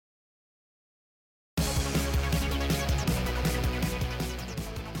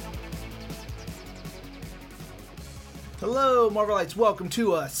Hello, Marvelites. Welcome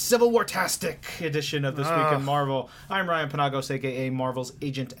to a Civil War-tastic edition of This Week in Marvel. I'm Ryan Panagos, a.k.a. Marvel's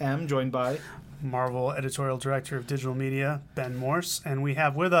Agent M, joined by Marvel Editorial Director of Digital Media, Ben Morse. And we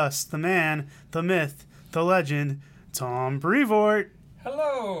have with us the man, the myth, the legend, Tom Brevoort.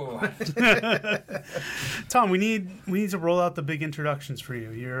 Hello. Tom, we need to roll out the big introductions for you.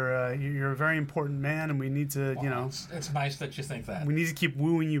 You're a very important man, and we need to, It's nice that you think that. we need to keep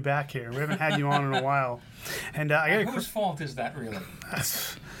wooing you back here. We haven't had you on in a while. And whose fault is that, really?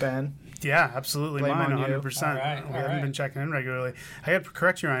 Ben. Yeah, absolutely. Blame Mine, on you. 100%. All right, We haven't been checking in regularly. I got to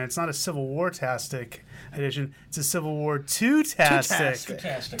correct you, Ryan. It's not a Civil War-tastic edition. It's a Civil War Two-tastic.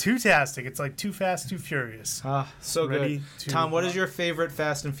 Two-tastic. It's like Too Fast, Too Furious. So Ready good. Tom, what is your favorite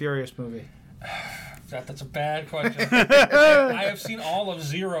Fast and Furious movie? That's a bad question. I have seen all of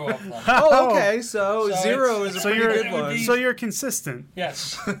 0 of them. Oh, okay. So Zero it's- is a so pretty you're- good it would one. be- So you're consistent.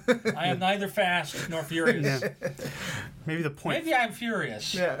 Yes. I am neither fast nor furious. Yeah. Maybe the point. Maybe I'm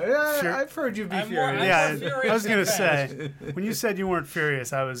furious. Yeah, I've heard you be I'm furious. more Yeah, furious I was gonna than say when you said you weren't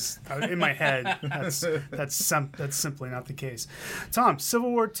furious, I was in my head. That's simply not the case. Tom,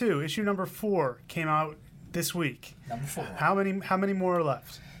 Civil War II, issue number 4 came out this week. Number 4. How many more are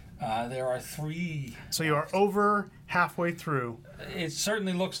left? There are 3. So you are over halfway through. It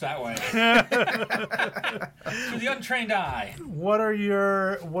certainly looks that way. To the untrained eye. What are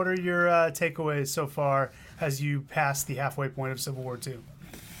your takeaways so far as you pass the halfway point of Civil War II?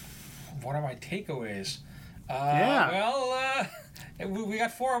 What are my takeaways? Yeah. Well, we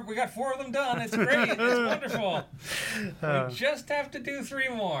got 4. We got 4 of them done. It's great. It's wonderful. We just have to do 3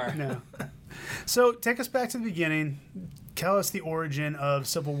 more. No. So take us back to the beginning. Tell us the origin of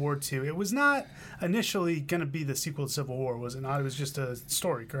Civil War II. It was not initially going to be the sequel to Civil War, was it not? It was just a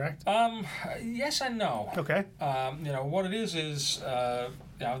story, correct? Yes and no. Okay. What it is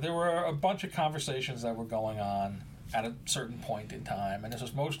there were a bunch of conversations that were going on at a certain point in time, and this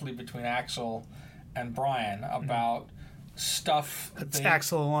was mostly between Axel and Brian about stuff. It's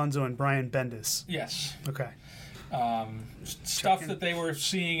Axel Alonso and Brian Bendis. Yes. Okay. Stuff that they were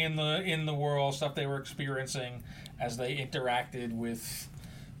seeing in the world, stuff they were experiencing as they interacted with,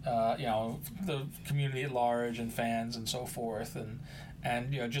 the community at large and fans and so forth,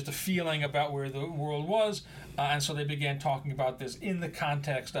 and just a feeling about where the world was, and so they began talking about this in the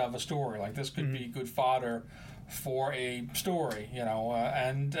context of a story. Like this could be good fodder for a story,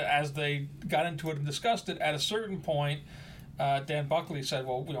 and as they got into it and discussed it, at a certain point, Dan Buckley said,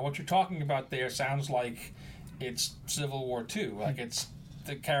 "Well, what you're talking about there sounds like it's Civil War II. Like it's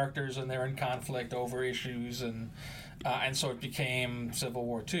the characters and they're in conflict over issues, and so it became Civil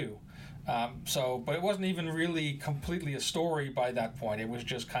War II. But it wasn't even really completely a story by that point. It was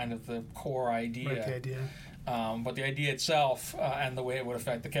just kind of the core idea. Right, the idea. But the idea itself and the way it would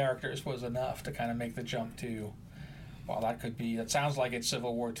affect the characters was enough to kind of make the jump to, well, that sounds like it's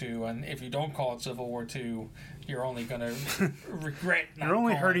Civil War II, and if you don't call it Civil War II, you're only going to regret not You're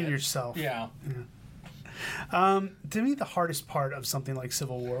only calling hurting it. yourself. Yeah. To me, the hardest part of something like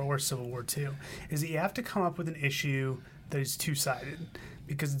Civil War or Civil War II is that you have to come up with an issue that is two-sided,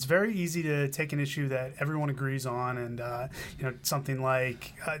 because it's very easy to take an issue that everyone agrees on and something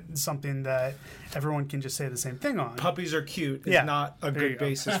that everyone can just say the same thing on. Puppies are cute is Yeah. not a There you good go.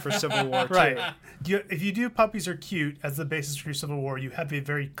 basis for Civil War II. Right. If you do Puppies Are Cute as the basis for your Civil War, you have a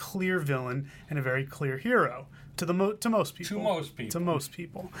very clear villain and a very clear hero to most people. To most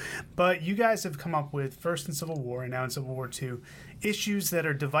people. But you guys have come up with, first in Civil War and now in Civil War II, issues that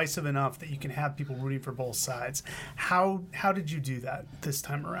are divisive enough that you can have people rooting for both sides. How did you do that this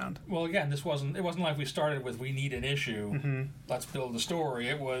time around? Well, again, it wasn't like we started with we need an issue, let's build a story.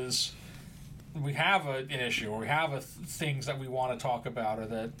 It was we have an issue, or we have things that we want to talk about, or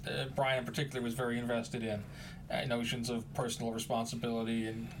that Brian in particular was very invested in, notions of personal responsibility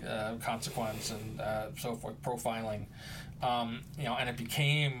and consequence and so forth, profiling, and it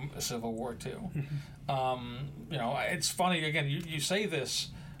became a Civil War II. It's funny, again, you say this,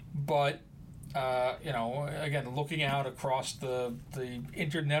 but again, looking out across the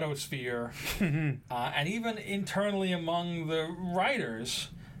internetosphere, and even internally among the writers,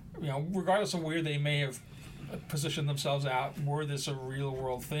 regardless of where they may have positioned themselves out, were this a real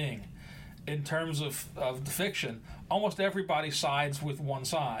world thing? In terms of the fiction, almost everybody sides with one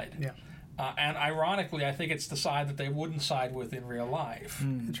side. Yeah. And ironically, I think it's the side that they wouldn't side with in real life.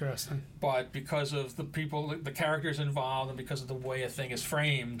 Interesting. But because of the people, the characters involved, and because of the way a thing is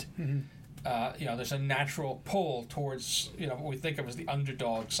framed, there's a natural pull towards what we think of as the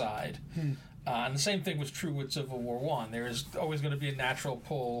underdog side. And the same thing was true with Civil War I. There is always going to be a natural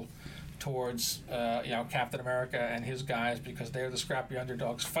pull towards Captain America and his guys because they're the scrappy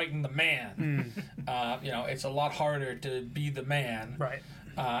underdogs fighting the man. It's a lot harder to be the man, right?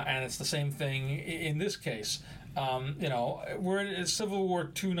 And it's the same thing in this case. We're in Civil War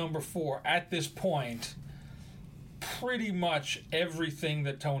II, number 4. At this point, pretty much everything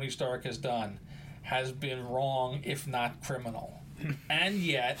that Tony Stark has done has been wrong, if not criminal. And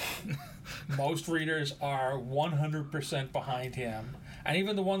yet, most readers are 100% behind him. And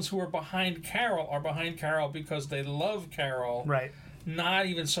even the ones who are behind Carol because they love Carol. Right. Not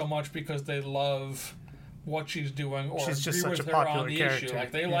even so much because they love what she's doing or she's agree just with such a her popular on the character. issue.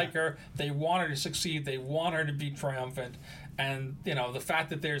 Like, they like her, they want her to succeed, they want her to be triumphant. And, the fact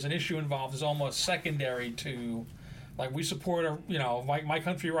that there's an issue involved is almost secondary to, like, we support her, my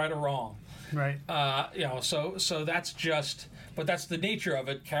country, right or wrong. Right. So that's just, but that's the nature of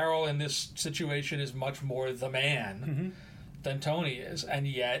it. Carol in this situation is much more the man than Tony is, and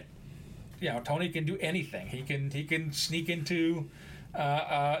yet, Tony can do anything. He can sneak into,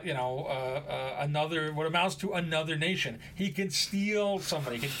 another, what amounts to another nation. He can steal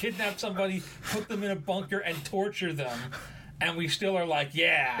somebody, he can kidnap somebody, put them in a bunker, and torture them, and we still are like,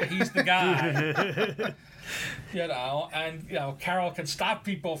 yeah, he's the guy. Carol can stop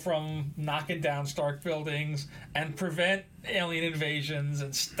people from knocking down Stark buildings and prevent alien invasions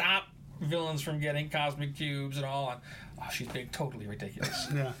and stop villains from getting cosmic cubes and all. And she's being totally ridiculous.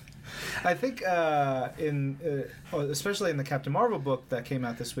 Yeah. I think especially in the Captain Marvel book that came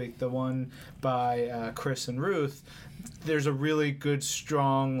out this week, the one by Chris and Ruth, there's a really good,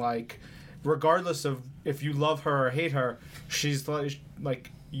 strong, like, regardless of if you love her or hate her, she's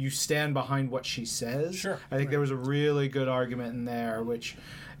like you stand behind what she says. Sure. I think there was a really good argument in there, which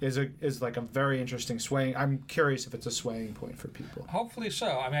is like a very interesting swaying. I'm curious if it's a swaying point for people. Hopefully so.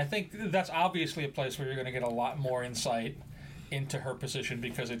 I mean, I think that's obviously a place where you're going to get a lot more insight into her position,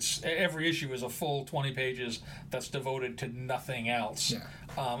 because every issue is a full 20 pages that's devoted to nothing else. Yeah.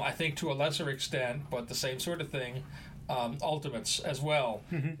 I think to a lesser extent, but the same sort of thing, Ultimates as well.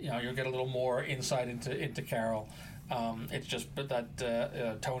 You'll get a little more insight into Carol. It's just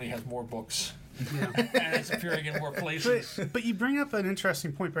that Tony has more books. Yeah. And it's appearing in more places. But you bring up an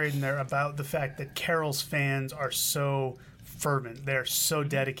interesting point, Braden, there about the fact that Carol's fans are so fervent. They're so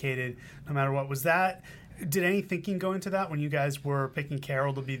dedicated no matter what. Did any thinking go into that when you guys were picking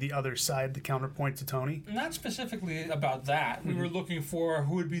Carol to be the other side, the counterpoint to Tony? Not specifically about that. We were looking for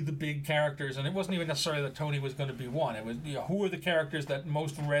who would be the big characters, and it wasn't even necessarily that Tony was going to be one. It was, who are the characters that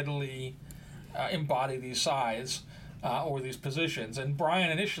most readily embody these sides or these positions. And Brian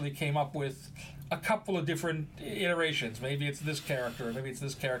initially came up with a couple of different iterations. Maybe it's this character, maybe it's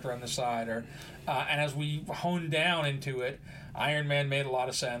this character on the side, and as we honed down into it, Iron Man made a lot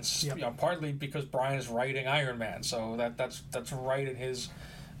of sense. Yep. Partly because Brian is writing Iron Man, so that's right in his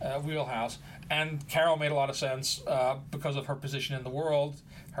wheelhouse. And Carol made a lot of sense because of her position in the world,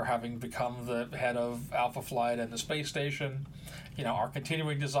 her having become the head of Alpha Flight and the space station. Our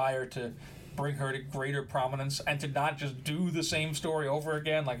continuing desire to bring her to greater prominence and to not just do the same story over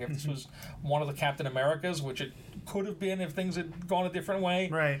again. Like, if this was one of the Captain Americas, which it could have been if things had gone a different way,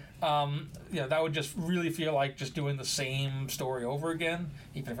 right? That would just really feel like just doing the same story over again,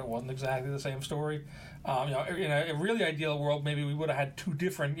 even if it wasn't exactly the same story. In a really ideal world, maybe we would have had two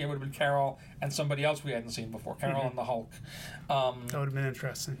different. It would have been Carol and somebody else we hadn't seen before, Carol and the Hulk. That would have been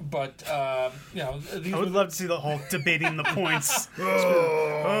interesting. But I would love to see the Hulk debating the points.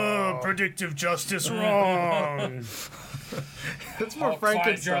 Predictive justice wrong. That's more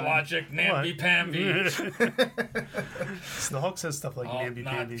Frankenstein. Your logic, namby-pamby. So the Hulk says stuff like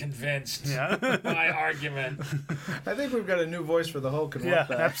namby-pamby. Not convinced. Yeah. My argument. I think we've got a new voice for the Hulk. Yeah,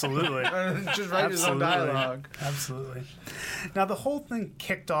 absolutely. Just write his own dialogue. Absolutely. Now, the whole thing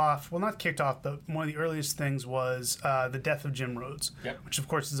kicked off, well, not kicked off, but one of the earliest things was the death of Jim Rhodes, which, of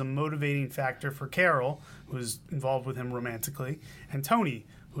course, is a motivating factor for Carol, who's involved with him romantically, and Tony,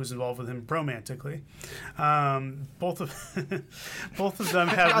 who's involved with him romantically. Both of them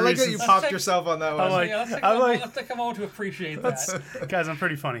have. I like that you popped yourself on that one. Let's take a moment to appreciate that. Guys, I'm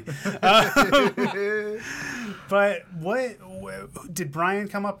pretty funny. But what did Brian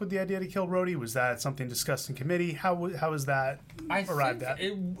come up with the idea to kill Rhodey? Was that something discussed in committee? How was that arrived at?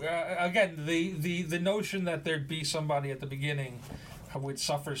 Again, the notion that there'd be somebody at the beginning who would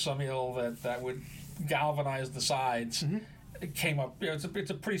suffer some ill that would galvanize the sides. It came up. It's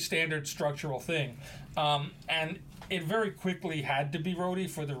a pretty standard structural thing, and it very quickly had to be Rhodey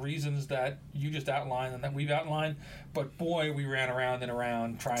for the reasons that you just outlined and that we've outlined. But boy, we ran around and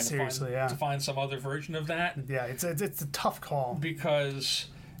around trying to find some other version of that. Yeah, it's a tough call because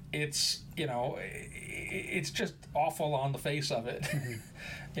it's it's just awful on the face of it.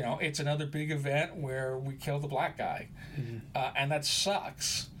 It's another big event where we kill the black guy, and that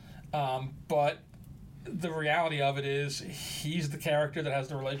sucks. But the reality of it is, he's the character that has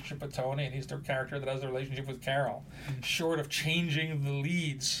the relationship with Tony, and he's the character that has the relationship with Carol. Short of changing the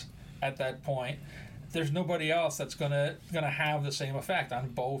leads at that point, there's nobody else that's gonna have the same effect on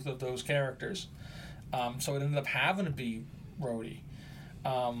both of those characters. So it ended up having to be Rhodey.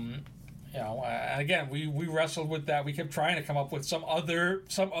 And again, we wrestled with that. We kept trying to come up with some other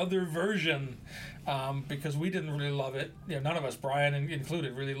version, because we didn't really love it. None of us, Brian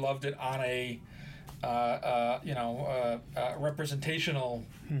included, really loved it on a representational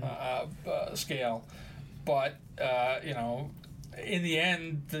scale. But in the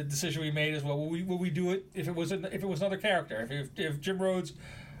end, the decision we made is, well, will we do it if it was another character? If Jim Rhodes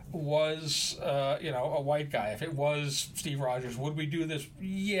was a white guy, if it was Steve Rogers, would we do this?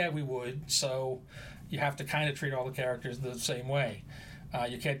 Yeah, we would. So you have to kind of treat all the characters the same way.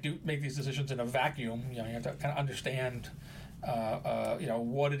 You can't make these decisions in a vacuum. You have to kind of understand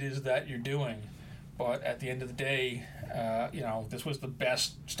what it is that you're doing. But at the end of the day, this was the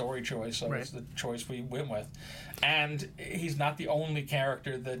best story choice, so it's the choice we went with. And he's not the only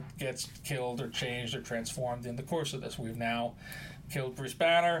character that gets killed or changed or transformed in the course of this. We've now killed Bruce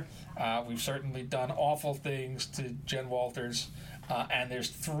Banner. We've certainly done awful things to Jen Walters. And there's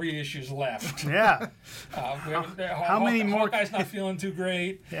 3 issues left. Yeah. How many more? Hawkeye's not feeling too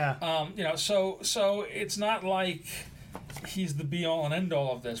great. Yeah. So it's not like he's the be all and end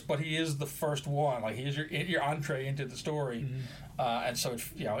all of this, but he is the first one. Like, he is your entree into the story, and so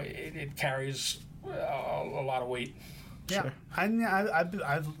it carries a lot of weight. Yeah, sure.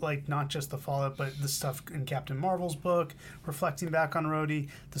 I've like not just the Fallout, but the stuff in Captain Marvel's book, reflecting back on Rhodey,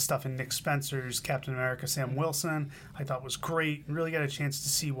 the stuff in Nick Spencer's Captain America, Sam Wilson, I thought was great. Really got a chance to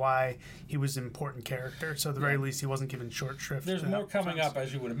see why he was an important character. So at the very least, he wasn't given short shrift. There's more coming up,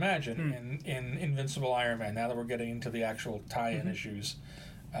 as you would imagine, in Invincible Iron Man. Now that we're getting into the actual tie-in issues,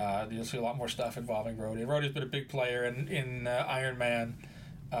 you'll see a lot more stuff involving Rhodey. Rhodey's been a big player in Iron Man.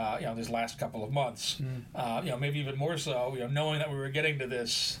 These last couple of months, maybe even more so, knowing that we were getting to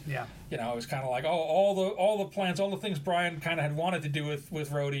this, it was kind of like, all the plans, all the things Brian kind of had wanted to do with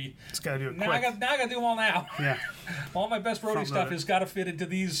Rhodey. It's got to do it now quick. I got to do them all now. Yeah. All my best Rhodey stuff has got to fit into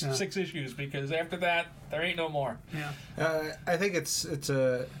these 6 issues, because after that, there ain't no more. Yeah. I think it's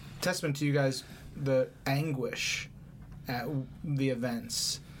a testament to you guys, the anguish at the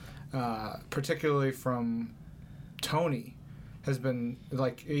events, particularly from Tony. Has been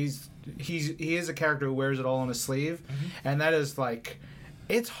like he is a character who wears it all on his sleeve, and that is like,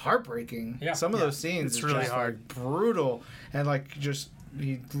 it's heartbreaking. Yeah. Some of those scenes it's really just hard, like brutal, and like just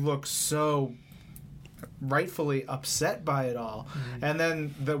he looks so rightfully upset by it all. And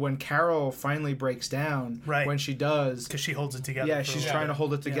then when Carol finally breaks down, when she does, because she holds it together. Yeah, she's trying to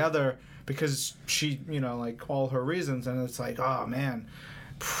hold it together because she like all her reasons, and it's like, oh man,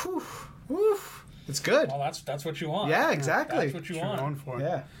 whew, whew. It's good. Well, that's what you want. Yeah, exactly. That's what you want. Known for.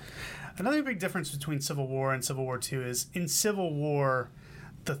 Yeah. Another big difference between Civil War and Civil War II is, in Civil War,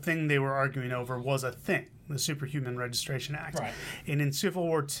 the thing they were arguing over was a thing, the Superhuman Registration Act. Right. And in Civil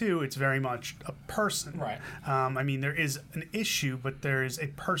War II, it's very much a person. Right. There is an issue, but there is a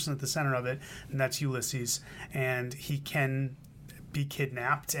person at the center of it, and that's Ulysses. And he can be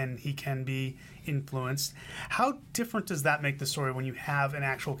kidnapped, and he can be influenced. How different does that make the story when you have an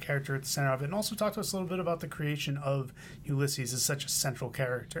actual character at the center of it? And also talk to us a little bit about the creation of Ulysses as such a central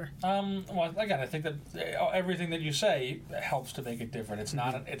character. Well, again, I think that everything that you say helps to make it different. It's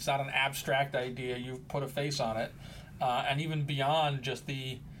not an abstract idea. You've put a face on it, and even beyond just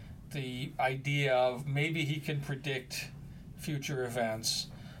the idea of maybe he can predict future events.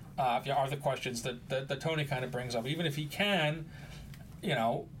 Are the questions that Tony kind of brings up. Even if he can,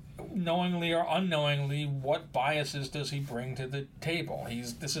 knowingly or unknowingly, what biases does he bring to the table?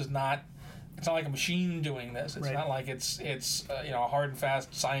 It's not like a machine doing this. It's not like it's a hard and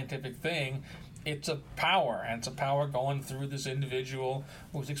fast scientific thing. It's a power, and it's a power going through this individual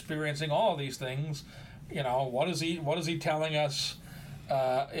who's experiencing all of these things. What is he telling us?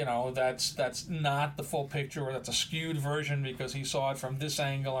 That's not the full picture, or that's a skewed version because he saw it from this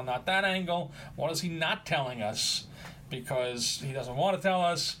angle and not that angle. What is he not telling us because he doesn't want to tell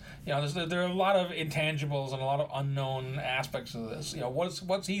us? There are a lot of intangibles and a lot of unknown aspects of this.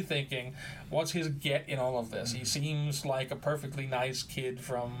 What's he thinking? What's his get in all of this? He seems like a perfectly nice kid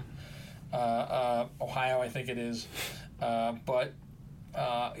from Ohio, I think it is, but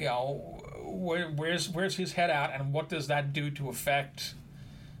where's his head at, and what does that do to affect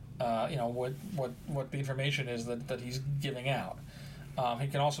what the information is that he's giving out? He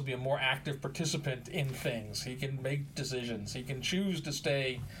can also be a more active participant in things. He can make decisions. He can choose to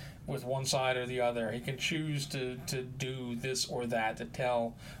stay with one side or the other. He can choose to do this or that, to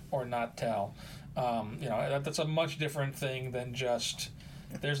tell or not tell. That's a much different thing than just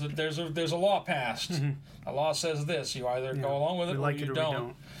there's a law passed. Mm-hmm. A law says this. You either go along with it or you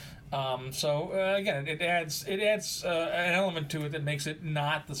don't. Again, it adds an element to it that makes it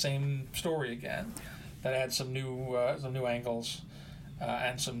not the same story again. That adds some new angles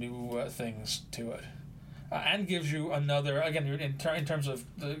and some new things to it, and gives you another. Again, in terms of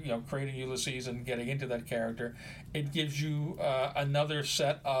creating Ulysses and getting into that character, it gives you another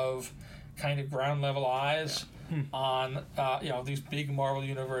set of kind of ground level eyes on these big Marvel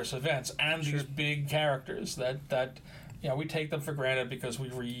Universe events and these big characters that we take them for granted because we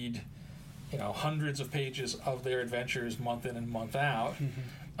read hundreds of pages of their adventures month in and month out. Mm-hmm.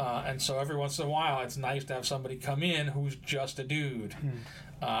 And so every once in a while, it's nice to have somebody come in who's just a dude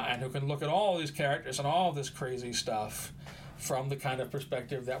and who can look at all these characters and all this crazy stuff from the kind of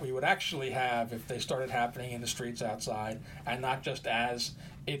perspective that we would actually have if they started happening in the streets outside, and not just as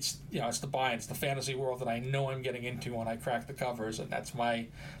it's the fantasy world that I know I'm getting into when I crack the covers, and that's my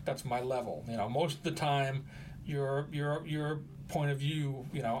level. Most of the time, your point of view,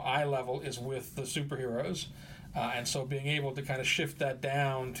 eye level is with the superheroes. And so being able to kind of shift that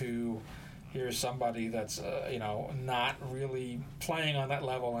down to here's somebody that's not really playing on that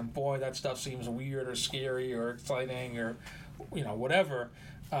level, and boy, that stuff seems weird or scary or exciting or whatever.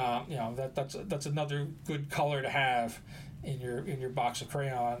 That's another good color to have in your box of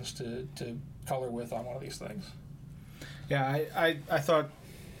crayons to color with on one of these things. Yeah, I thought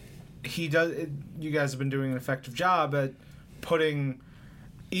he does. You guys have been doing an effective job at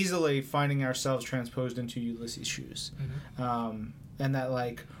easily finding ourselves transposed into Ulysses' shoes. Mm-hmm. And that,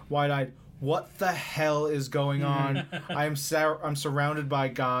 wide-eyed, what the hell is going on? I'm surrounded by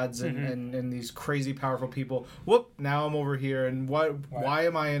gods and these crazy powerful people. Whoop, now I'm over here, and why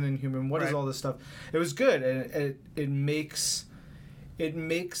am I an Inhuman? What is all this stuff? It was good, and it makes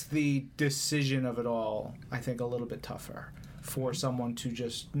the decision of it all, I think, a little bit tougher for someone to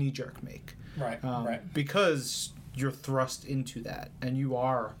just knee-jerk make. Right. Because you're thrust into that, and you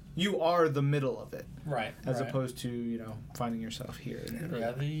are the middle of it, right? As opposed to finding yourself here.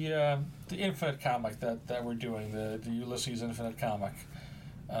 Yeah, the Infinite comic that we're doing, the Ulysses Infinite comic,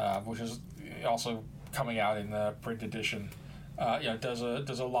 which is also coming out in the print edition. Does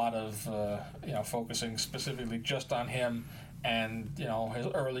a lot of focusing specifically just on him and his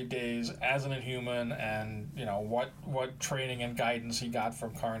early days as an Inhuman, and what training and guidance he got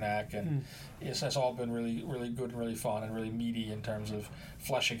from Karnak, and it's all been really, really good and really fun and really meaty in terms of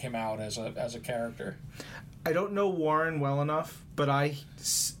fleshing him out as a character. I don't know Warren well enough, but I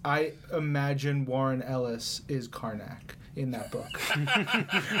imagine Warren Ellis is Karnak in that book.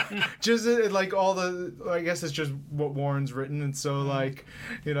 Just I guess it's just what Warren's written, and so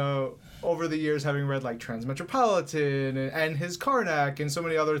over the years, having read Transmetropolitan and his Karnak and so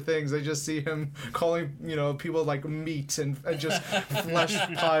many other things, I just see him calling people meat and just flesh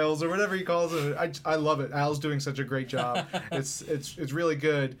piles or whatever he calls it. I love it. Al's doing such a great job. It's really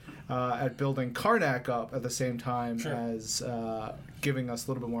good at building Karnak up at the same time as giving us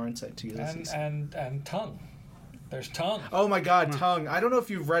a little bit more insight to Ulysses. And Tongue. There's Tongue. Oh my God, Tongue. I don't know if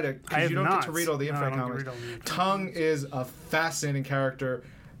you've read it because you don't get to read all the Infinite comics. Tongue is a fascinating character.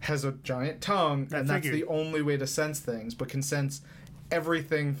 Has a giant tongue, and that's the only way to sense things, but can sense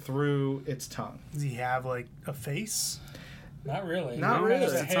everything through its tongue. Does he have a face? Not really. Not really.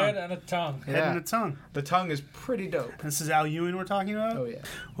 Just a head and a tongue. Head and a tongue. The tongue is pretty dope. This is Al Ewing we're talking about? Oh, yeah.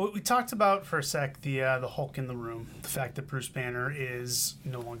 Well, we talked about for a sec the Hulk in the room. The fact that Bruce Banner is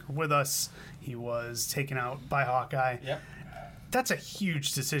no longer with us. He was taken out by Hawkeye. Yep. That's a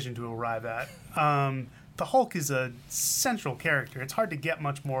huge decision to arrive at. The Hulk is a central character. It's hard to get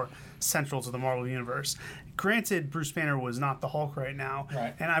much more central to the Marvel Universe. Granted, Bruce Banner was not the Hulk right now,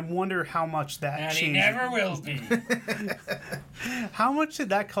 and I wonder how much that changed. And he never will be. How much did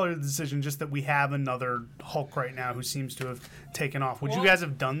that color the decision, just that we have another Hulk right now who seems to have taken off? Would you guys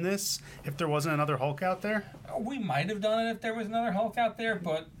have done this if there wasn't another Hulk out there? We might have done it if there was another Hulk out there,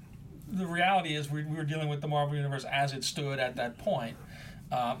 but the reality is we were dealing with the Marvel Universe as it stood at that point.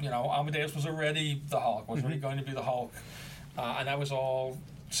 Amadeus was already the Hulk, was already going to be the Hulk, and that was all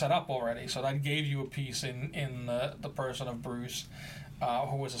set up already. So that gave you a piece in the person of Bruce,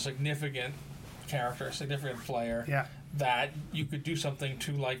 who was a significant character, a significant player, that you could do something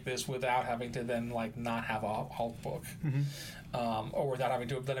to like this without having to then not have a Hulk book, or without having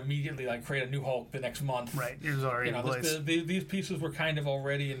to then immediately create a new Hulk the next month. Right, it was already in place. These pieces were kind of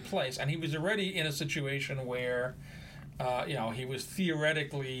already in place, and he was already in a situation where he was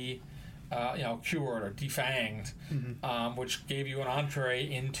theoretically cured or defanged, which gave you an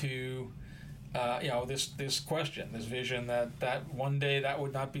entree into this question, this vision that one day that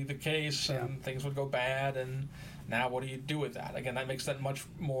would not be the case and things would go bad, and now what do you do with that? Again, that makes that much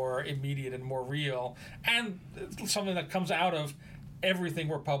more immediate and more real, and something that comes out of everything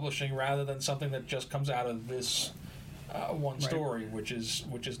we're publishing rather than something that just comes out of this one story, which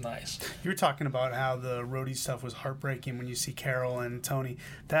is nice. You were talking about how the Rhodey stuff was heartbreaking when you see Carol and Tony.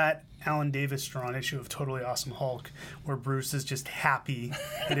 That Alan Davis drawn issue of Totally Awesome Hulk, where Bruce is just happy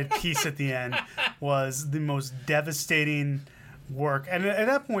and at peace at the end, was the most devastating work. And at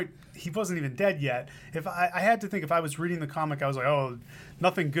that point, he wasn't even dead yet. If I had to think, if I was reading the comic, I was like, oh,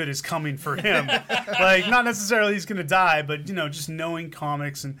 nothing good is coming for him. Like, not necessarily he's going to die, but, just knowing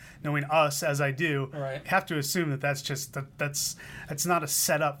comics and knowing us as I do, right. have to assume that that's just, that's not a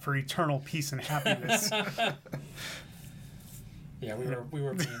setup for eternal peace and happiness. Yeah, we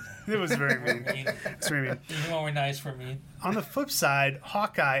were mean. It was very mean. It's very mean. Even when we're nice, we're mean. On the flip side,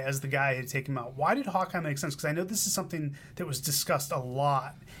 Hawkeye as the guy who had taken him out. Why did Hawkeye make sense? Because I know this is something that was discussed a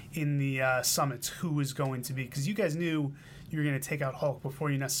lot in the summits, who was going to be. Because you guys knew you were going to take out Hulk before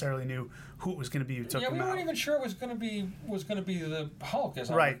you necessarily knew who it was going to be who took him out. Yeah, we weren't even sure it was going to be the Hulk,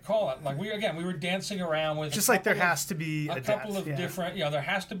 as I right. would call it. Like we were dancing around with just like there has to be a couple of different. There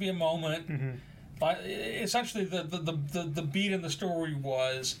has to be a moment. Mm-hmm. But essentially, the beat in the story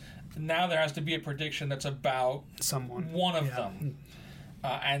was now there has to be a prediction that's about one of them,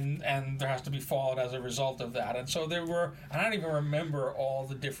 and there has to be fallout as a result of that. And so there were, and I don't even remember all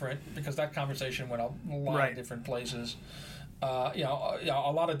the different, because that conversation went a lot of different places. A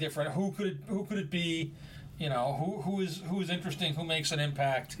lot of different. Who could it be? Who is interesting? Who makes an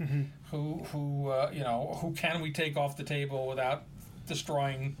impact? Mm-hmm. Who can we take off the table without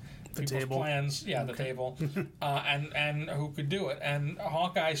destroying the people's table. plans, the table, and who could do it. And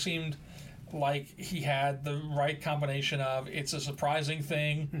Hawkeye seemed like he had the right combination of it's a surprising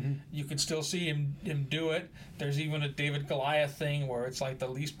thing. Mm-hmm. You could still see him do it. There's even a David Goliath thing where it's like the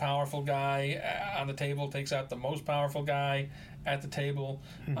least powerful guy on the table takes out the most powerful guy at the table.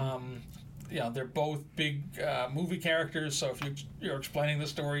 Mm-hmm. They're both big movie characters, so if you're explaining the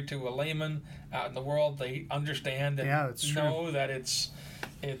story to a layman out in the world, they understand and know that it's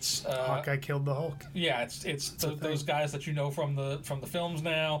Hawkeye killed the Hulk. Yeah, it's those guys that you know from the films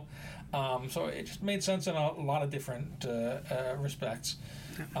now. So it just made sense in a lot of different respects.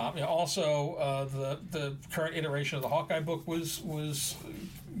 Also, the current iteration of the Hawkeye book was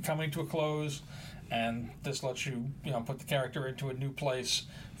coming to a close, and this lets you put the character into a new place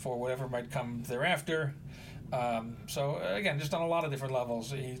for whatever might come thereafter. So again, just on a lot of different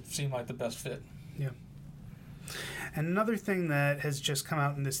levels, he seemed like the best fit. Yeah. And another thing that has just come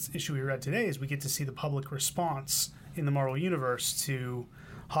out in this issue we read today is we get to see the public response in the Marvel Universe to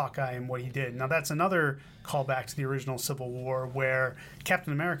Hawkeye and what he did. Now, that's another callback to the original Civil War, where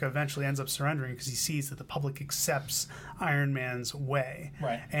Captain America eventually ends up surrendering because he sees that the public accepts Iron Man's way.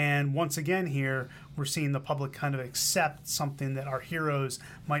 Right. And once again here, we're seeing the public kind of accept something that our heroes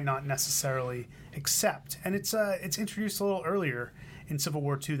might not necessarily accept. And it's introduced a little earlier in Civil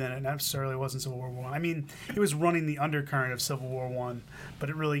War II than it necessarily was in Civil War I. I mean, it was running the undercurrent of Civil War I, but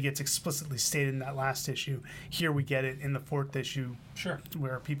it really gets explicitly stated in that last issue. Here we get it in the fourth issue,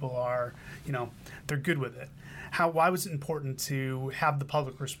 where people are, they're good with it. Why was it important to have the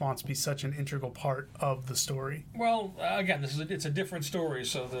public response be such an integral part of the story? Well, again, it's a different story,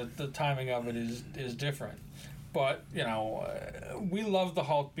 so the timing of it is different. But, we love the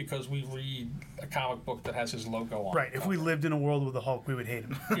Hulk because we read a comic book that has his logo on it. Right. If we lived in a world with the Hulk, we would hate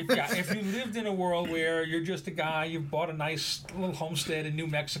him. If you lived in a world where you're just a guy, you've bought a nice little homestead in New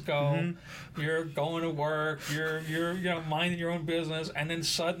Mexico, you're going to work, you're minding your own business, and then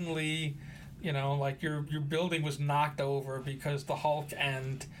suddenly, like your building was knocked over because the Hulk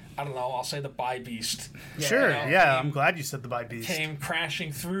and, I don't know, I'll say the Bi-Beast. Sure, I'm glad you said the Bi-Beast. Came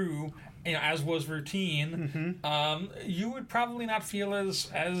crashing through, as was routine, you would probably not feel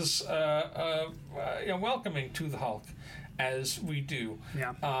as welcoming to the Hulk as we do.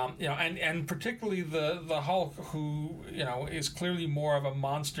 Yeah. And particularly the Hulk, who is clearly more of a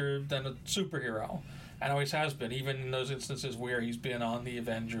monster than a superhero, and always has been, even in those instances where he's been on the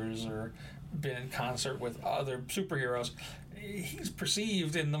Avengers or been in concert with other superheroes. He's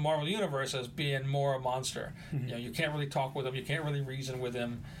perceived in the Marvel Universe as being more a monster. You can't really talk with him. You can't really reason with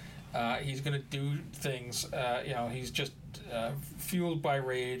him. He's going to do things. He's just fueled by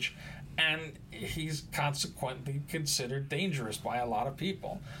rage, and he's consequently considered dangerous by a lot of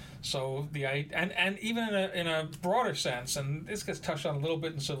people. So and even in a broader sense, and this gets touched on a little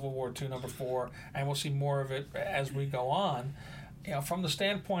bit in Civil War II, number 4, and we'll see more of it as we go on. From the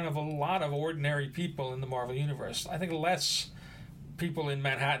standpoint of a lot of ordinary people in the Marvel Universe, I think less people in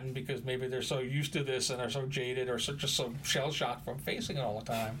Manhattan, because maybe they're so used to this and are so jaded or just so shell-shocked from facing it all the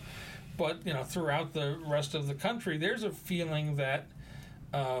time. But, throughout the rest of the country, there's a feeling that,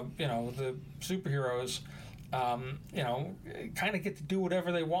 the superheroes, kind of get to do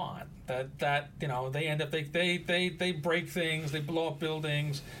whatever they want. That they end up, they break things, they blow up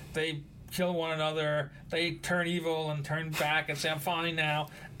buildings, they kill one another, they turn evil and turn back and say, I'm fine now,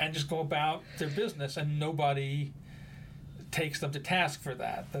 and just go about their business, and nobody takes them to task for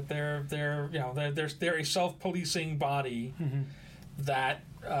that. That they're a self-policing body that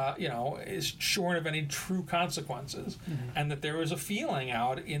is shorn of any true consequences, and that there was a feeling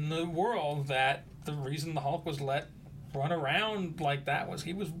out in the world that the reason the Hulk was let run around like that was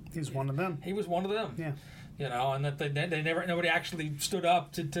he's one of them. He was one of them. Yeah. And that nobody actually stood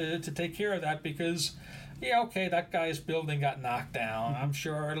up to take care of that, because that guy's building got knocked down. I'm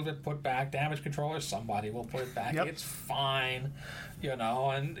sure it'll get put back. Damage control or somebody will put it back. Yep. It's fine,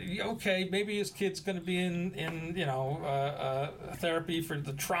 and maybe his kid's going to be in therapy for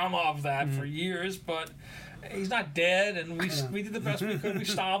the trauma of that for years, but he's not dead, and we did the best we could. We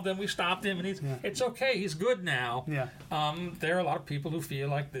stopped him, and it's okay. He's good now. Yeah. There are a lot of people who feel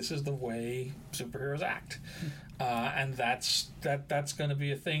like this is the way superheroes act, and that's going to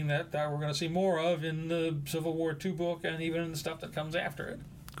be a thing that we're going to see more of in the Civil War II book, and even in the stuff that comes after it.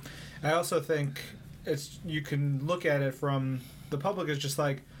 I also think you can look at it from the public as just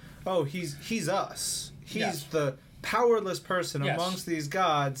like, oh, he's us. He's the powerless person amongst these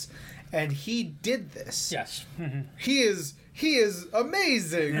gods. And he did this. Yes. He is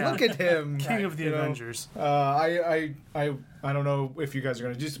amazing. Yeah. Look at him. King of the Avengers. I don't know if you guys are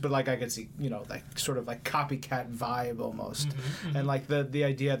going to do this, but I could see, sort of copycat vibe almost. And the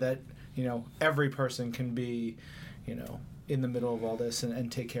idea that, every person can be, in the middle of all this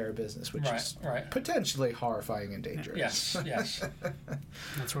and take care of business, which is potentially horrifying and dangerous. Yes.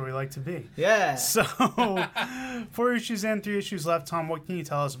 That's where we like to be. Yeah. So, 4 issues and 3 issues left. Tom, what can you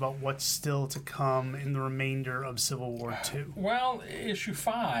tell us about what's still to come in the remainder of Civil War II? Well, issue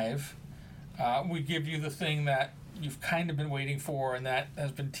 5, we give you the thing that you've kind of been waiting for, and that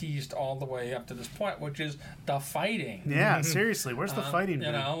has been teased all the way up to this point, which is the fighting. Yeah, seriously, where's the fighting?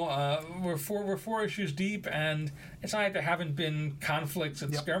 We're 4 issues deep, and it's not like there haven't been conflicts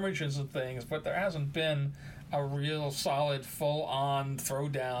and skirmishes and things, but there hasn't been a real solid, full-on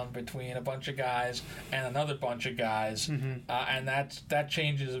throwdown between a bunch of guys and another bunch of guys, and that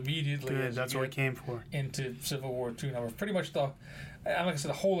changes immediately. Good, that's what we came for. Into Civil War II number. Pretty much I'm not going to say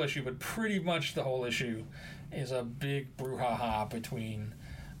the whole issue, but pretty much the whole issue is a big brouhaha between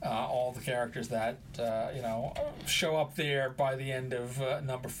all the characters that show up there by the end of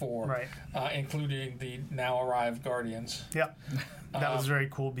number 4, right? Including the now arrived Guardians. Yep, that was a very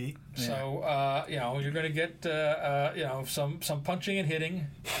cool beat. So you're going to get some punching and hitting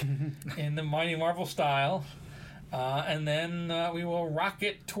in the Mighty Marvel style, and then we will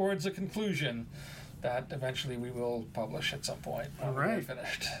rocket towards a conclusion that eventually we will publish at some point when we're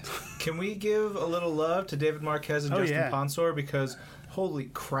finished. Can we give a little love to David Marquez and Justin Ponsor, because holy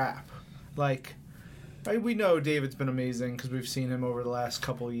crap, we know David's been amazing because we've seen him over the last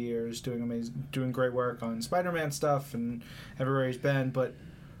couple of years doing great work on Spider-Man stuff and everywhere he's been, but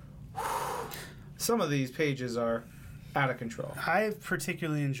some of these pages are out of control. I've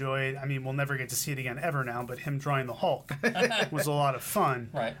particularly enjoyed, we'll never get to see it again ever now, but him drawing the Hulk was a lot of fun.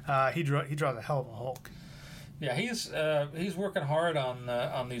 Right. He draws a hell of a Hulk. Yeah, he's working hard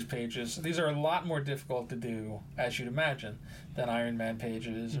on these pages. These are a lot more difficult to do, as you'd imagine, than Iron Man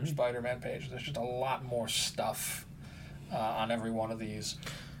pages or Spider-Man pages. There's just a lot more stuff on every one of these.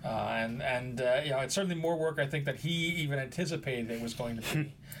 And it's certainly more work, I think, that he even anticipated it was going to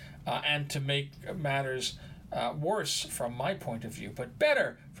be. And to make matters worse from my point of view, but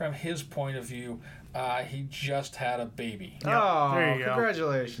better from his point of view, he just had a baby. Oh, there you go.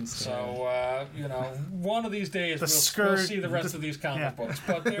 Congratulations. So, one of these days we'll see the rest of these comic books.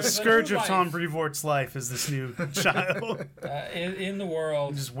 But the scourge of Tom Brevoort's life is this new child. In the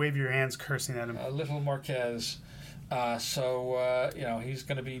world. You just wave your hands cursing at him. Little Marquez. He's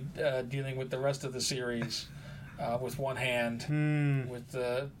going to be dealing with the rest of the series with one hand, with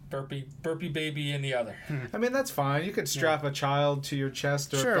the burpy baby in the other. That's fine. You could strap a child to your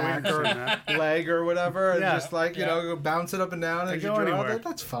chest or back or leg or whatever, and just go bounce it up and down as you draw it.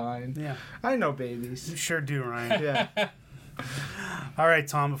 That's fine. Yeah, I know babies. You sure do, Ryan. Yeah. All right,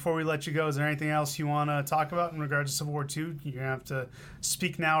 Tom, before we let you go, is there anything else you want to talk about in regards to Civil War II? You're going to have to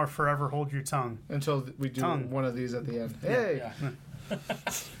speak now or forever hold your tongue. Until we do one of these at the end. Hey! Yeah.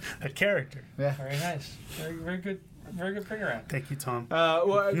 That character. Yeah. Very nice. Very good. Very good figure out. Thank you, Tom.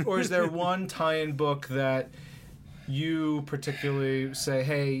 Or is there one tie-in book that you particularly say,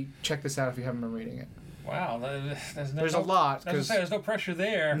 hey, check this out if you haven't been reading it? Wow, there's a lot. There's no pressure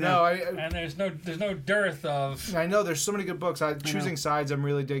there. No, and there's no dearth of. I know there's so many good books. Choosing sides, I'm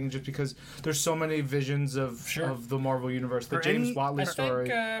really digging just because there's so many visions of the Marvel universe. The James Watley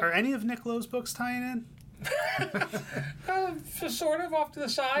story. Are any of Nick Lowe's books tying in? Sort of off to the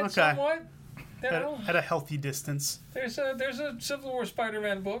side, somewhat. At a healthy distance. There's a Civil War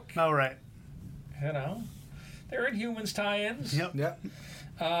Spider-Man book. Oh right. You know, they're Inhumans tie-ins. Yep.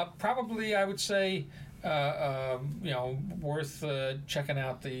 Probably, I would say. Worth checking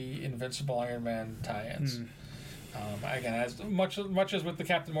out the Invincible Iron Man tie-ins. Again, as much as with the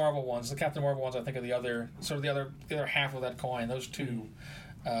Captain Marvel ones, I think are the other half of that coin. Those two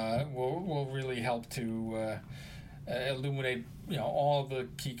will really help to illuminate all of the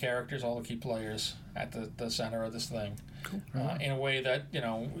key characters, all the key players at the center of this thing, in a way that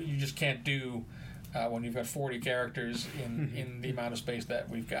you just can't do when you've got 40 characters in the amount of space that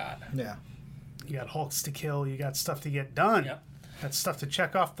we've got. Yeah. You got Hulks to kill. You got stuff to get done. Yep. That's stuff to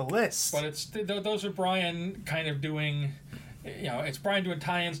check off the list. But those are Brian kind of doing, it's Brian doing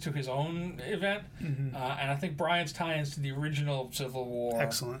tie-ins to his own event, and I think Brian's tie-ins to the original Civil War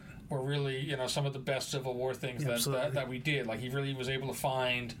were really some of the best Civil War things that we did. Like he really was able to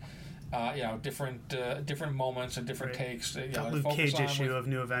find. Different moments and different takes. That Luke Cage issue of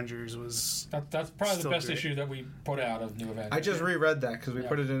New Avengers was that's probably the best issue that we put out of New Avengers. I just reread that because we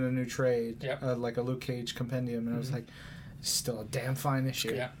put it in a new trade, like a Luke Cage compendium, and I was like, still a damn fine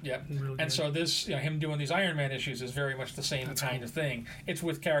issue. Yeah. Really and so this, him doing these Iron Man issues is very much the same kind of thing. It's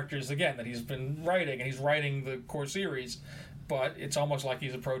with characters again that he's been writing, and he's writing the core series, but it's almost like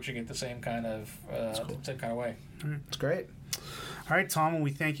he's approaching it the same kind of way. It's great. All right, Tom, well,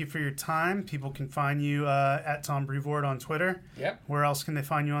 we thank you for your time. People can find you at Tom Brevoort on Twitter. Yep. Where else can they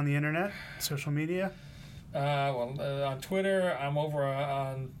find you on the internet, social media? On Twitter, I'm over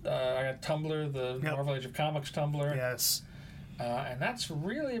on I got Tumblr, the Marvel Age of Comics Tumblr. Yes. And that's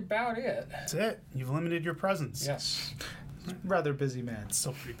really about it. That's it. You've limited your presence. Yes. Rather busy man.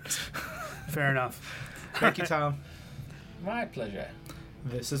 Still pretty busy. Fair enough. Thank you, Tom. My pleasure.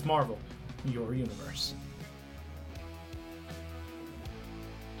 This is Marvel, your universe.